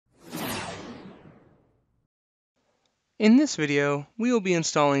In this video, we will be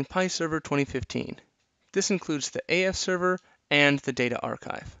installing PI Server 2015. This includes the AF server and the data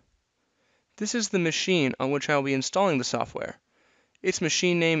archive. This is the machine on which I will be installing the software. Its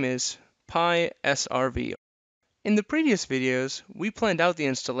machine name is PI SRV. In the previous videos, we planned out the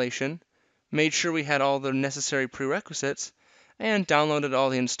installation, made sure we had all the necessary prerequisites, and downloaded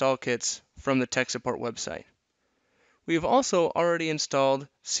all the install kits from the tech support website. We have also already installed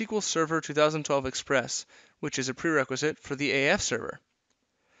SQL Server 2012 Express, which is a prerequisite for the AF server.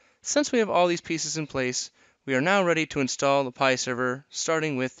 Since we have all these pieces in place, we are now ready to install the PI server,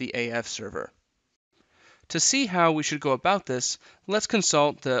 starting with the AF server. To see how we should go about this, let's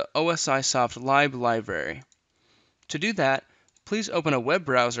consult the OSIsoft Lib library. To do that, please open a web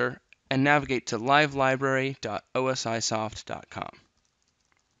browser and navigate to livelibrary.osisoft.com.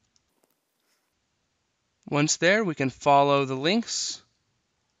 Once there, we can follow the links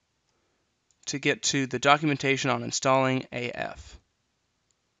to get to the documentation on installing AF.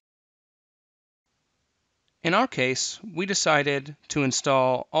 In our case, we decided to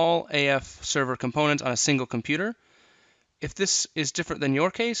install all AF server components on a single computer. If this is different than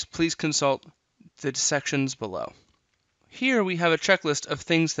your case, please consult the sections below. Here we have a checklist of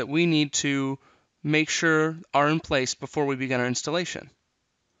things that we need to make sure are in place before we begin our installation.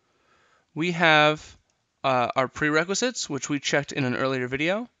 We have our prerequisites, which we checked in an earlier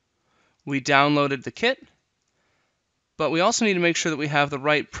video. We downloaded the kit, but we also need to make sure that we have the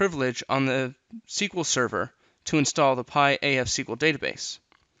right privilege on the SQL server to install the PI AF SQL database.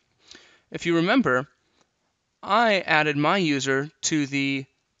 If you remember, I added my user to the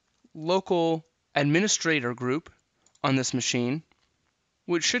local administrator group on this machine,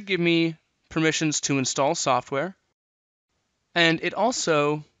 which should give me permissions to install software, and it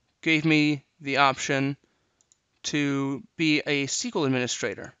also gave me the option to be a SQL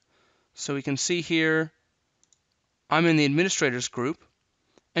administrator. So we can see here, I'm in the administrators group,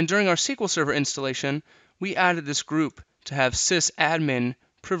 and during our SQL Server installation, we added this group to have SysAdmin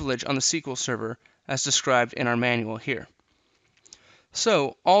privilege on the SQL Server as described in our manual here.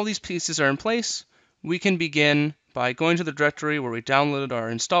 So all these pieces are in place. We can begin by going to the directory where we downloaded our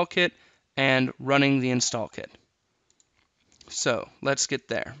install kit and running the install kit. So let's get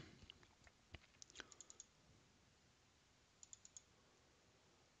there.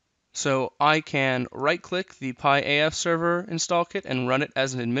 So I can right-click the PI AF server install kit and run it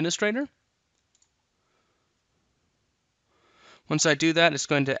as an administrator. Once I do that, it's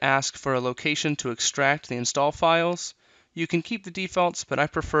going to ask for a location to extract the install files. You can keep the defaults, but I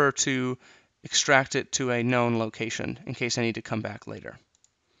prefer to extract it to a known location in case I need to come back later.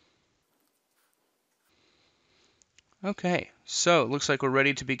 Okay, so it looks like we're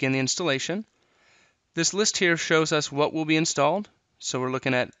ready to begin the installation. This list here shows us what will be installed. So we're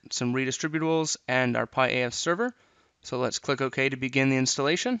looking at some redistributables and our PI AF server. So let's click OK to begin the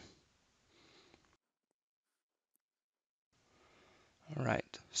installation. All right,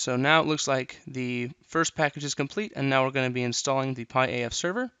 so now it looks like the first package is complete, and now we're going to be installing the PI AF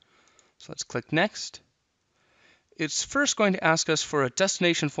server. So let's click Next. It's first going to ask us for a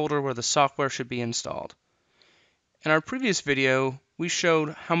destination folder where the software should be installed. In our previous video, we showed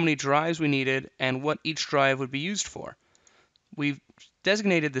how many drives we needed and what each drive would be used for. We've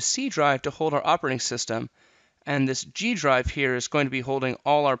designated the C drive to hold our operating system, and this G drive here is going to be holding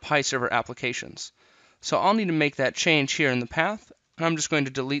all our PI server applications. So I'll need to make that change here in the path, and I'm just going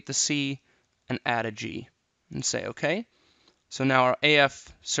to delete the C and add a G and say OK. So now our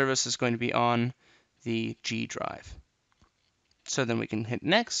AF service is going to be on the G drive. So then we can hit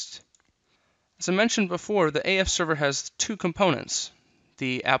Next. As I mentioned before, the AF server has two components,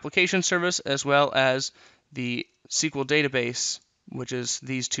 the application service as well as the SQL database, which is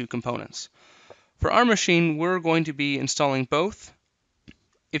these two components. For our machine, we're going to be installing both.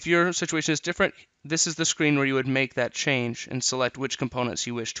 If your situation is different, this is the screen where you would make that change and select which components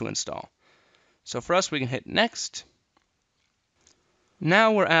you wish to install. So for us, we can hit Next.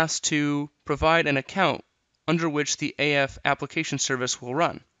 Now we're asked to provide an account under which the AF application service will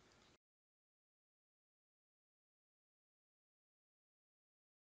run.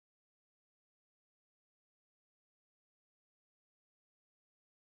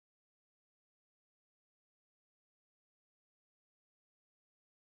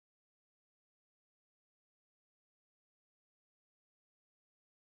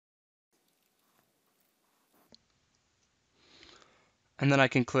 And then I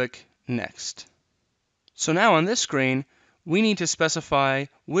can click Next. So now on this screen, we need to specify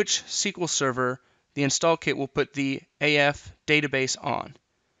which SQL server the install kit will put the AF database on.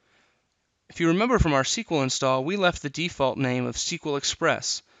 If you remember from our SQL install, we left the default name of SQL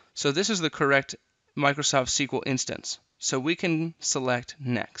Express. So this is the correct Microsoft SQL instance. so we can select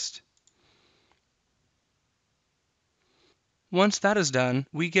Next. Once that is done,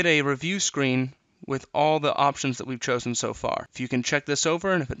 we get a review screen with all the options that we've chosen so far. If you can check this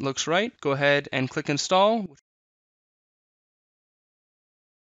over and if it looks right, go ahead and click Install.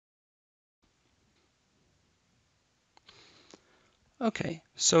 Okay,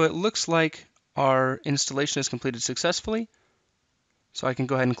 so it looks like our installation is completed successfully. So I can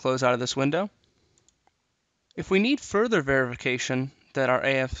go ahead and close out of this window. If we need further verification that our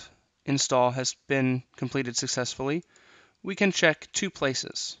AF install has been completed successfully, we can check two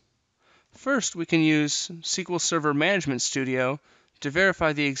places. First, we can use SQL Server Management Studio to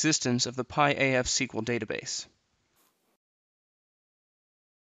verify the existence of the PI AF SQL database.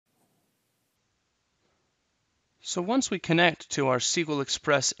 So once we connect to our SQL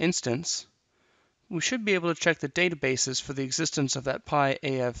Express instance, we should be able to check the databases for the existence of that PI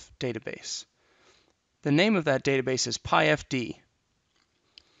AF database. The name of that database is PIFD.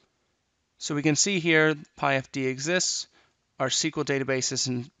 So we can see here PIFD exists. Our SQL database has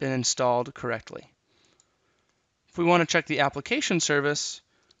been installed correctly. If we want to check the application service,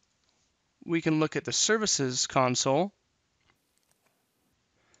 we can look at the Services console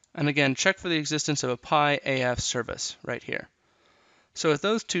and again check for the existence of a PI AF service right here. So with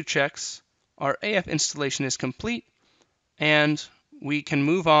those two checks, our AF installation is complete and we can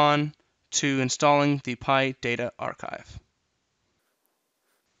move on to installing the PI data archive.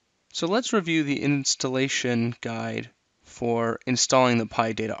 So let's review the installation guide for installing the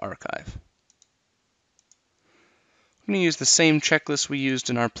PI data archive. I'm going to use the same checklist we used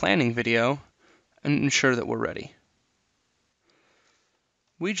in our planning video and ensure that we're ready.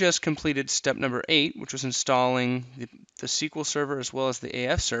 We just completed step number 8, which was installing the SQL Server as well as the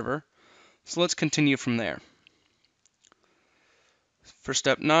AF server. So let's continue from there. For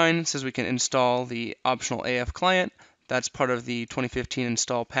step 9, it says we can install the optional AF client. That's part of the 2015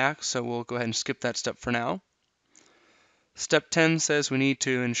 install pack, so we'll go ahead and skip that step for now. Step 10 says we need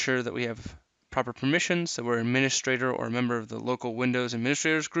to ensure that we have proper permissions, that we're an administrator or a member of the local Windows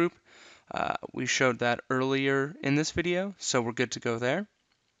administrators group. We showed that earlier in this video, so we're good to go there.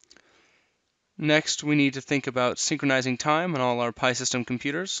 Next, we need to think about synchronizing time on all our Pi system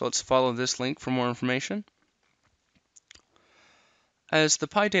computers, so let's follow this link for more information. As the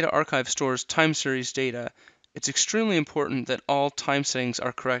Pi Data Archive stores time series data, it's extremely important that all time settings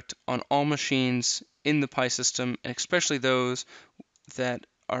are correct on all machines in the Pi system, and especially those that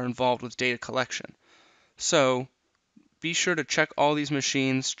are involved with data collection. So be sure to check all these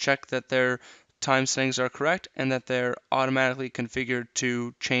machines, check that their time settings are correct, and that they're automatically configured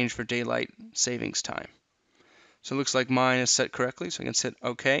to change for daylight savings time. So it looks like mine is set correctly, so I can hit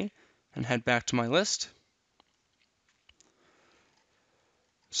OK and head back to my list.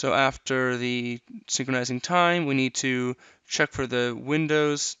 So after the synchronizing time, we need to check for the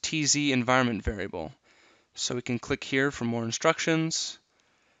Windows TZ environment variable. So we can click here for more instructions.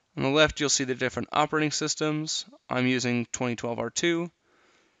 On the left, you'll see the different operating systems. I'm using 2012 R2,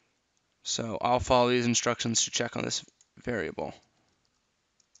 so I'll follow these instructions to check on this variable.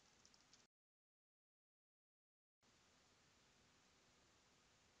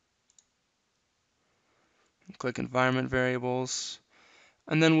 Click environment variables.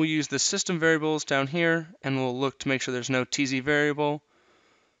 And then we'll use the system variables down here, and we'll look to make sure there's no TZ variable.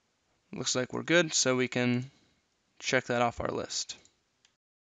 Looks like we're good, so we can check that off our list.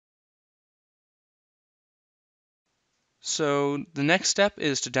 So the next step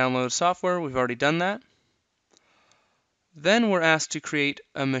is to download software. We've already done that. Then we're asked to create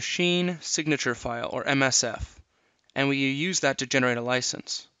a machine signature file, or MSF, and we use that to generate a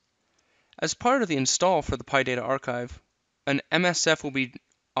license. As part of the install for the Pi Data Archive, an MSF will be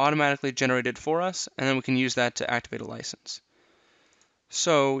automatically generated for us, and then we can use that to activate a license.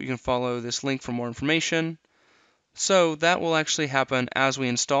 So you can follow this link for more information. So that will actually happen as we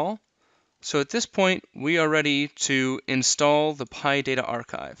install. So at this point, we are ready to install the Pi Data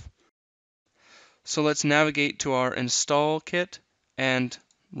Archive. So let's navigate to our install kit and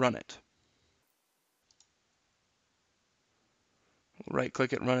run it.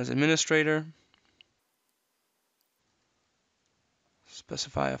 Right-click it, Run as Administrator.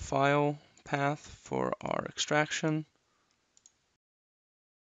 Specify a file path for our extraction.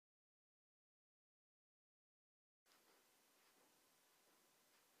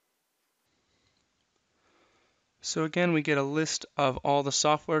 So again, we get a list of all the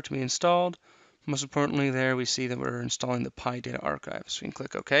software to be installed. Most importantly, there we see that we're installing the Pi Data Archive. So we can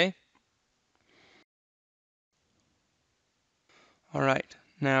click OK. All right,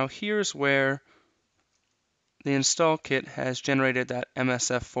 now here's where the install kit has generated that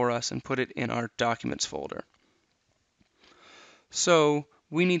MSF for us and put it in our documents folder. So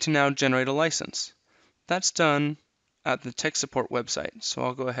we need to now generate a license. That's done at the tech support website. So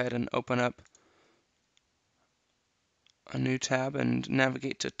I'll go ahead and open up a new tab and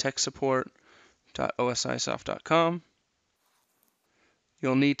navigate to techsupport.osisoft.com.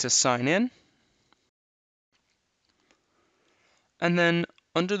 You'll need to sign in. And then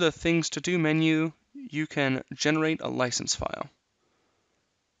under the Things to Do menu, you can generate a license file.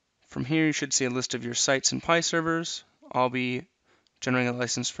 From here, you should see a list of your sites and Pi servers. I'll be generating a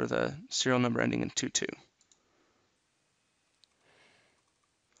license for the serial number ending in 22.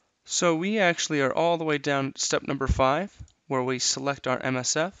 So we actually are all the way down to step number 5, where we select our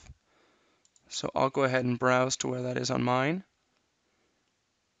MSF. So I'll go ahead and browse to where that is on mine.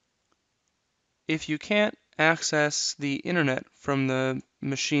 If you can't access the internet from the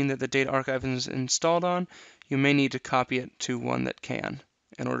machine that the data archive is installed on, you may need to copy it to one that can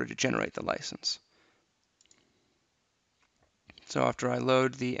in order to generate the license. So after I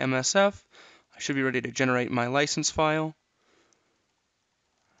load the MSF, I should be ready to generate my license file.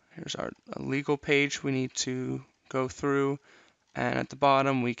 Here's our legal page we need to go through, and at the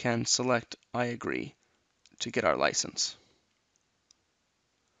bottom we can select I agree to get our license.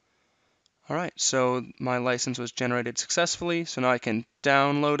 Alright, so my license was generated successfully, so now I can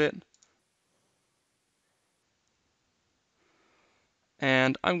download it.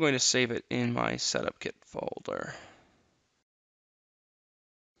 And I'm going to save it in my setup kit folder.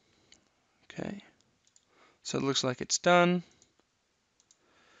 Okay, so it looks like it's done.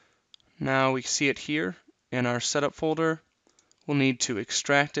 Now we see it here in our setup folder. We'll need to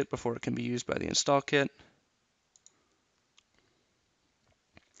extract it before it can be used by the install kit.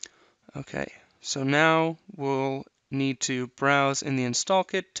 Okay, so now we'll need to browse in the install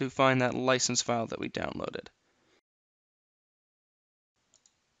kit to find that license file that we downloaded.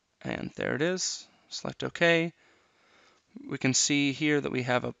 And there it is. Select OK. We can see here that we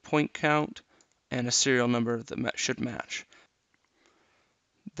have a point count and a serial number that should match.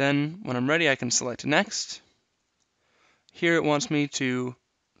 Then when I'm ready, I can select Next. Here it wants me to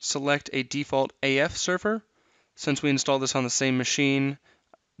select a default AF server. Since we installed this on the same machine,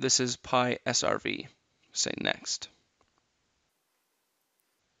 this is Pi SRV. Say Next.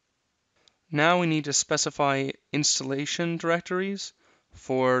 Now we need to specify installation directories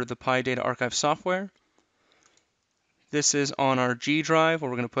for the Pi Data Archive software. This is on our G drive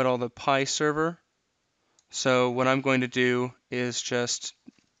where we're going to put all the Pi server. So what I'm going to do is just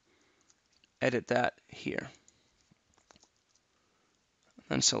edit that here.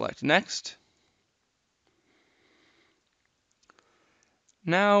 Then select Next.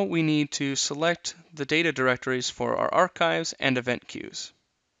 Now we need to select the data directories for our archives and event queues.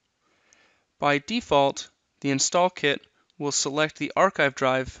 By default, the install kit will select the archive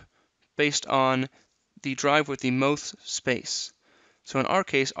drive based on the drive with the most space. So in our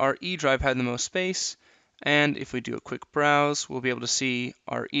case, our E drive had the most space, and if we do a quick browse, we'll be able to see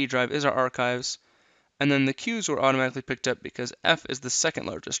our E drive is our archives, and then the queues were automatically picked up because F is the second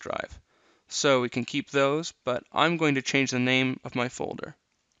largest drive. So we can keep those, but I'm going to change the name of my folder.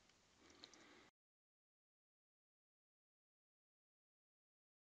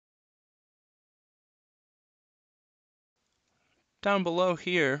 Down below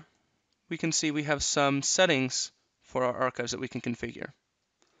here, we can see we have some settings for our archives that we can configure.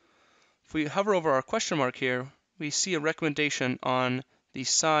 If we hover over our question mark here, we see a recommendation on the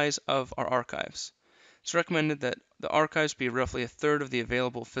size of our archives. It's recommended that the archives be roughly a third of the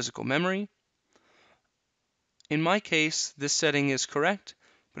available physical memory. In my case, this setting is correct,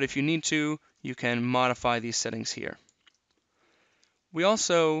 but if you need to, you can modify these settings here. We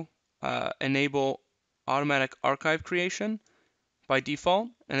also enable automatic archive creation by default,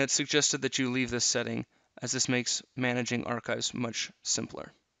 and it's suggested that you leave this setting as this makes managing archives much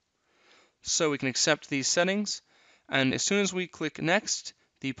simpler. So we can accept these settings, and as soon as we click Next,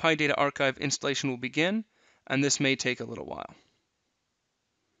 the Pi Data Archive installation will begin, and this may take a little while.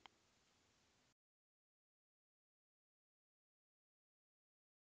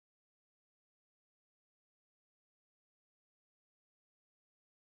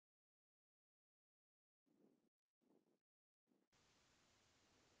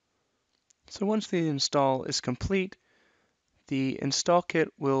 So once the install is complete, the install kit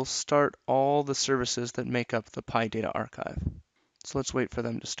will start all the services that make up the Pi Data Archive. So let's wait for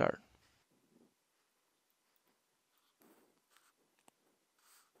them to start.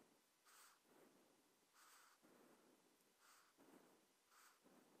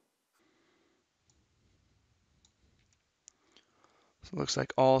 So it looks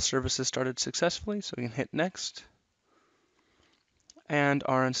like all services started successfully, so we can hit Next. And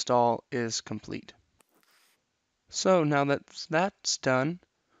our install is complete. So now that that's done,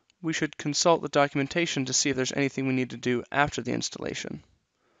 we should consult the documentation to see if there's anything we need to do after the installation.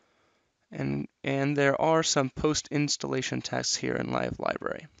 And there are some post-installation tasks here in Live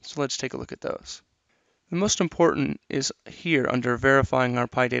Library. So let's take a look at those. The most important is here under verifying our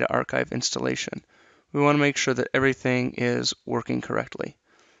PyData archive installation. We want to make sure that everything is working correctly.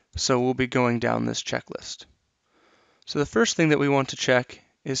 So we'll be going down this checklist. So the first thing that we want to check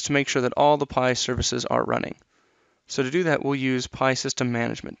is to make sure that all the Pi services are running. So to do that, we'll use Pi System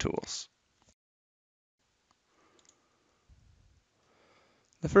Management Tools.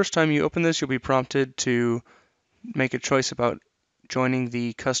 The first time you open this, you'll be prompted to make a choice about joining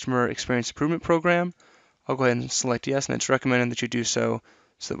the Customer Experience Improvement Program. I'll go ahead and select yes, and it's recommended that you do so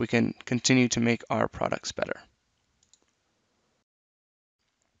that we can continue to make our products better.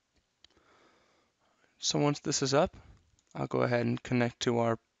 So once this is up, I'll go ahead and connect to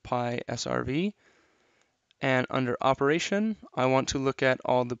our Pi SRV. And under Operation, I want to look at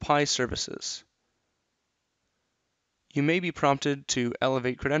all the Pi services. You may be prompted to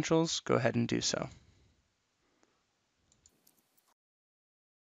elevate credentials. Go ahead and do so.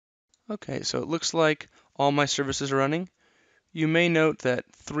 Okay, so it looks like all my services are running. You may note that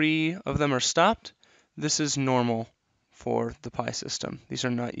 3 of them are stopped. This is normal for the Pi system. These are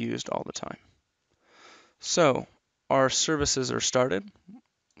not used all the time. So our services are started.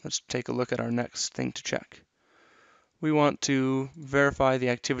 Let's take a look at our next thing to check. We want to verify the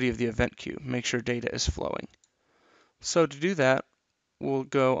activity of the event queue, make sure data is flowing. So to do that, we'll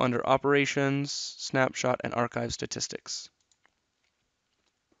go under Operations, Snapshot, and Archive Statistics.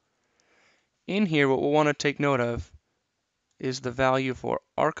 In here, what we'll want to take note of is the value for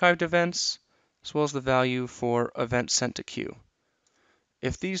archived events, as well as the value for events sent to queue.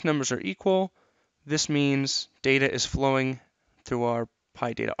 If these numbers are equal, this means data is flowing through our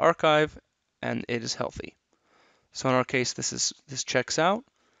PyData archive and it is healthy. So in our case, this checks out,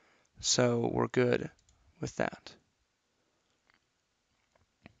 so we're good with that.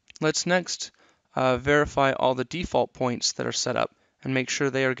 Let's next verify all the default points that are set up and make sure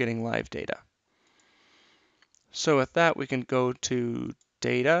they are getting live data. So with that, we can go to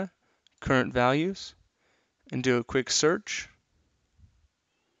Data, Current Values, and do a quick search.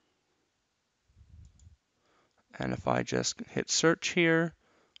 And if I just hit search here,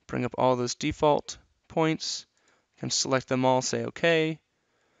 bring up all those default points, I can select them all, say OK.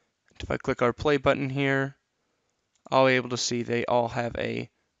 If I click our play button here, I'll be able to see they all have a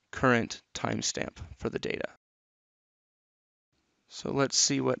current timestamp for the data. So let's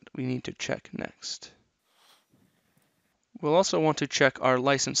see what we need to check next. We'll also want to check our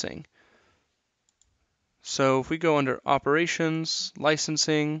licensing. So if we go under Operations,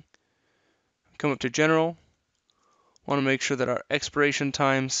 Licensing, come up to General, want to make sure that our expiration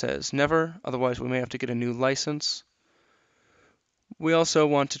time says never, otherwise we may have to get a new license. We also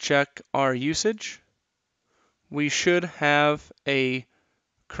want to check our usage. We should have a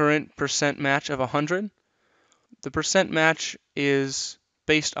current percent match of 100. The percent match is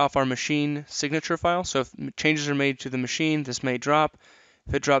based off our machine signature file, so if changes are made to the machine, this may drop.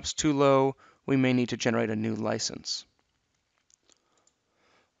 If it drops too low, we may need to generate a new license.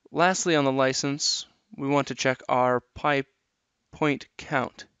 Lastly, on the license, we want to check our Pi point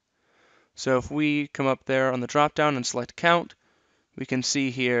count. So if we come up there on the dropdown and select count, we can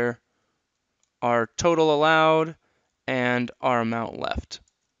see here our total allowed and our amount left.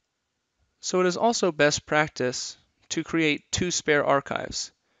 So it is also best practice to create 2 spare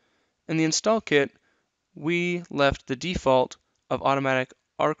archives. In the install kit, we left the default of automatic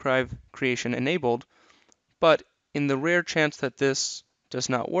archive creation enabled, but in the rare chance that this does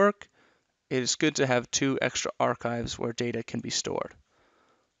not work, it is good to have 2 extra archives where data can be stored.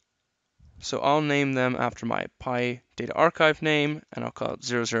 So I'll name them after my PyData archive name, and I'll call it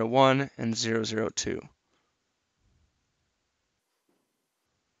 001 and 002.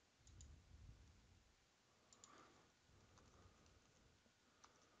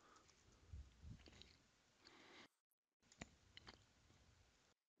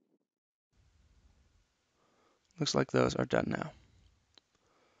 Looks like those are done now.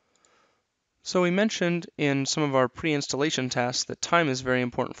 So we mentioned in some of our pre-installation tasks that time is very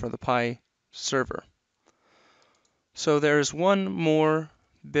important for the Pi server. So there's one more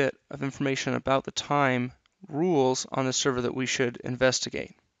bit of information about the time rules on the server that we should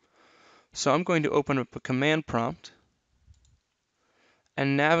investigate. So I'm going to open up a command prompt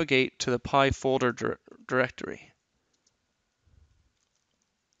and navigate to the Pi folder directory.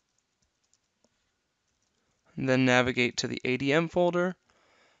 And then navigate to the ADM folder,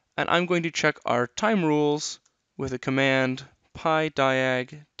 and I'm going to check our time rules with the command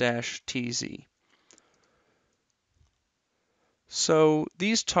pidiag-tz. So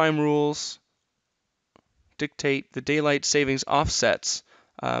these time rules dictate the daylight savings offsets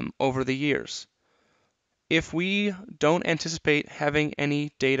over the years. If we don't anticipate having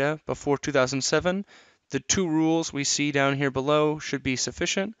any data before 2007, the two rules we see down here below should be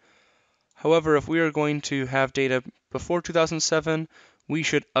sufficient. However, if we are going to have data before 2007, we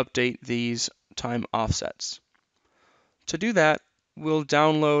should update these time offsets. To do that, we'll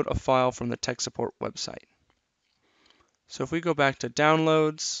download a file from the tech support website. So if we go back to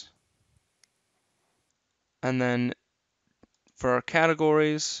downloads, and then for our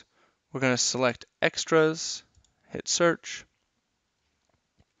categories, we're going to select extras, hit search,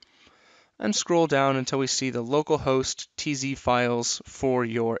 and scroll down until we see the localhost TZ files for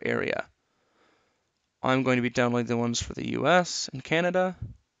your area. I'm going to be downloading the ones for the US and Canada,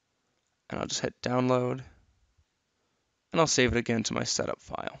 and I'll just hit download, and I'll save it again to my setup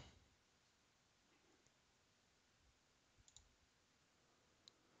file.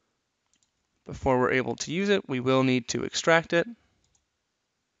 Before we're able to use it, we will need to extract it.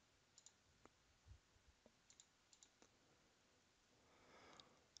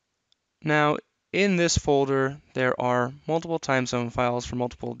 Now, in this folder, there are multiple time zone files for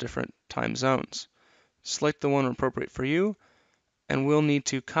multiple different time zones. Select the one appropriate for you, and we'll need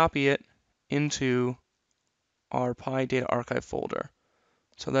to copy it into our PI Data Archive folder.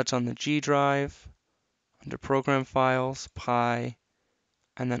 So that's on the G drive, under Program Files, PI,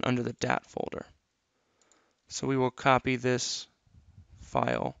 and then under the DAT folder. So we will copy this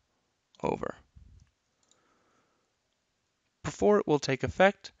file over. Before it will take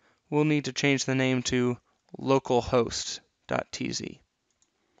effect, we'll need to change the name to localhost.tz.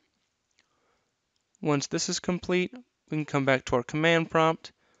 Once this is complete, we can come back to our command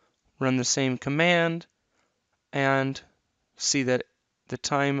prompt, run the same command, and see that the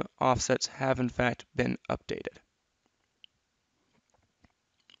time offsets have in fact been updated.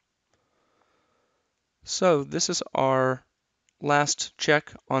 So this is our last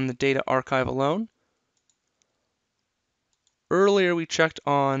check on the data archive alone. Earlier we checked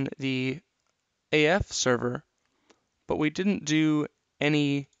on the AF server, but we didn't do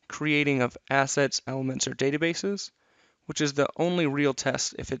any creating of assets, elements, or databases, which is the only real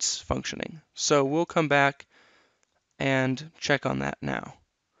test if it's functioning. So we'll come back and check on that now.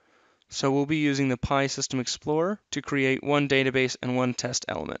 So we'll be using the PI System Explorer to create one database and one test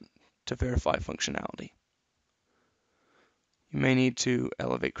element to verify functionality. You may need to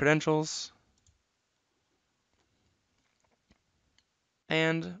elevate credentials,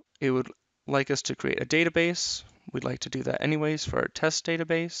 and it would like us to create a database. We'd like to do that anyways for our test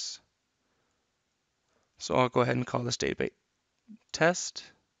database. So I'll go ahead and call this database test.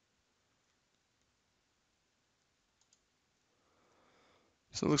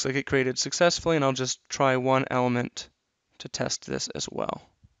 So it looks like it created successfully, and I'll just try one element to test this as well.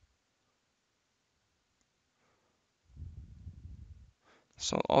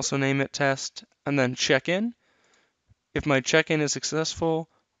 So I'll also name it test, and then check in. If my check-in is successful,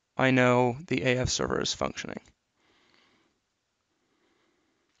 I know the AF server is functioning.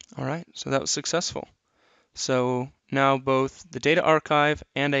 All right, so that was successful. So now both the data archive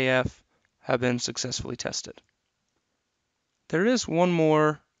and AF have been successfully tested. There is one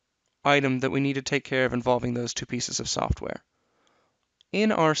more item that we need to take care of involving those two pieces of software.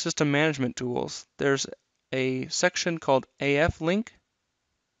 In our system management tools, there's a section called AF link.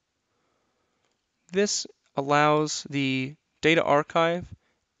 This allows the data archive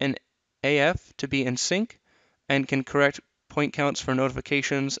and AF to be in sync and can correct point counts for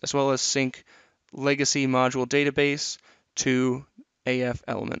notifications, as well as sync legacy module database to AF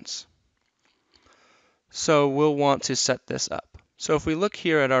elements. So we'll want to set this up. So if we look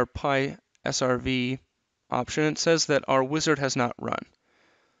here at our PI SRV option, it says that our wizard has not run.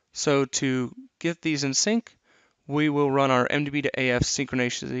 So to get these in sync, we will run our MDB to AF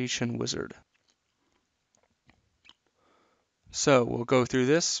synchronization wizard. So we'll go through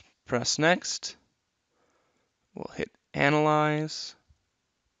this, press next, we'll hit analyze.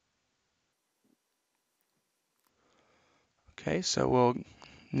 Okay, so we'll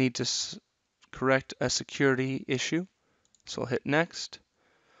need to correct a security issue. So we'll hit next.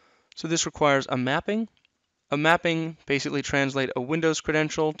 So this requires a mapping. A mapping basically translates a Windows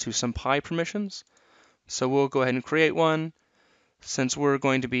credential to some PI permissions. So we'll go ahead and create one. Since we're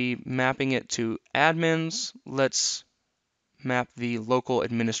going to be mapping it to admins, let's map the local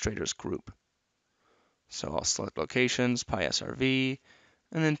administrators group. So I'll select locations, PI SRV,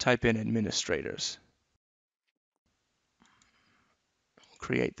 and then type in administrators.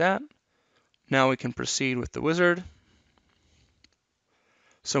 Create that. Now we can proceed with the wizard.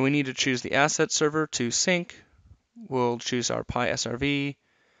 So we need to choose the asset server to sync. we'll choose our PI SRV,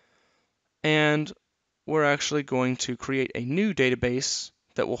 and we're actually going to create a new database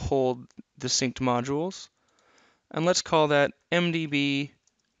that will hold the synced modules. And let's call that MDB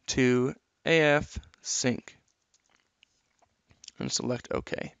to AF sync. And select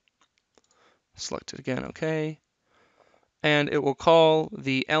OK. Select it again, OK. And it will call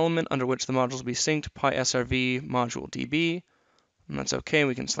the element under which the modules will be synced, PI SRV module DB. And that's OK.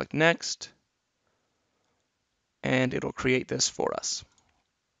 We can select Next. And it'll create this for us.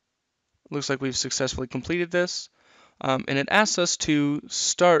 Looks like we've successfully completed this. And it asks us to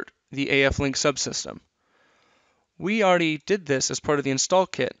start the AF Link subsystem. We already did this as part of the install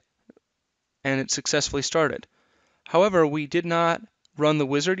kit, and it successfully started. However, we did not run the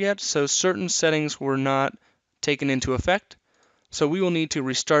wizard yet, so certain settings were not taken into effect. So we will need to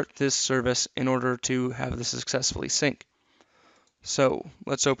restart this service in order to have this successfully sync. So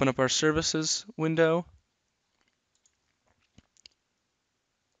let's open up our services window.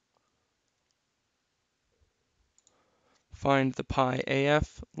 Find the PI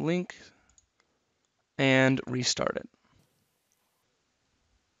AF link and restart it.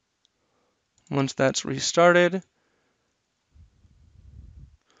 Once that's restarted,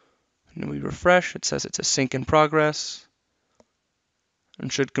 and we refresh, it says it's a sync in progress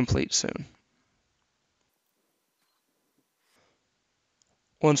and should complete soon.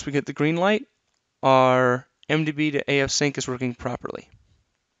 Once we get the green light, our MDB to AF sync is working properly.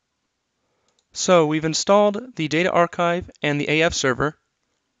 So we've installed the data archive and the AF server.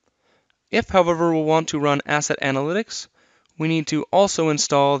 If, however, we'll want to run asset analytics, we need to also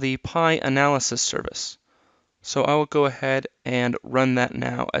install the PI analysis service. So I will go ahead and run that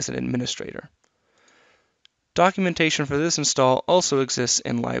now as an administrator. Documentation for this install also exists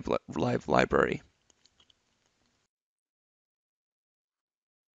in Live Library.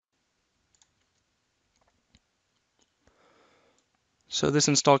 So this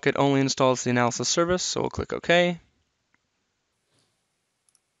install kit only installs the analysis service, so we'll click OK.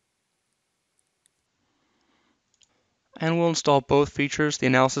 And we'll install both features, the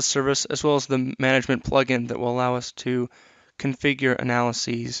analysis service as well as the management plugin that will allow us to configure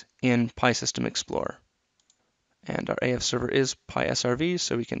analyses in PI System Explorer. And our AF server is PI SRV,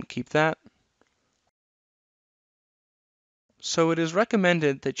 so we can keep that. So it is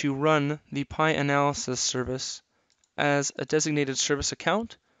recommended that you run the PI analysis service as a designated service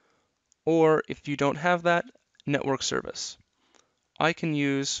account, or if you don't have that, network service. I can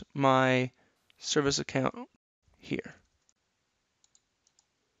use my service account here.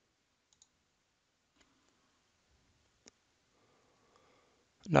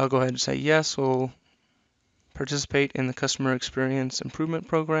 And I'll go ahead and say yes, we'll participate in the Customer Experience Improvement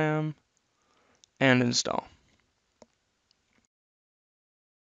Program and install.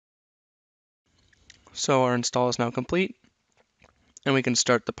 So our install is now complete, and we can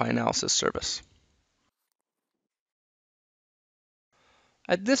start the PI analysis service.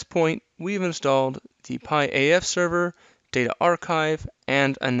 At this point, we've installed the PI AF server, data archive,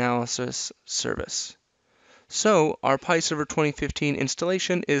 and analysis service. So our PI Server 2015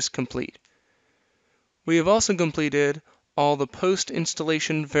 installation is complete. We have also completed all the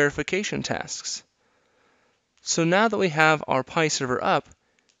post-installation verification tasks. So now that we have our PI server up,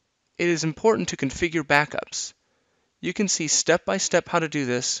 it is important to configure backups. You can see step-by-step how to do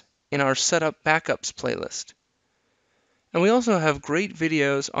this in our Setup Backups playlist. And we also have great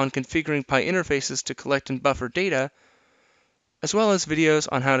videos on configuring PI interfaces to collect and buffer data, as well as videos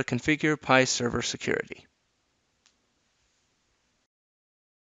on how to configure PI server security.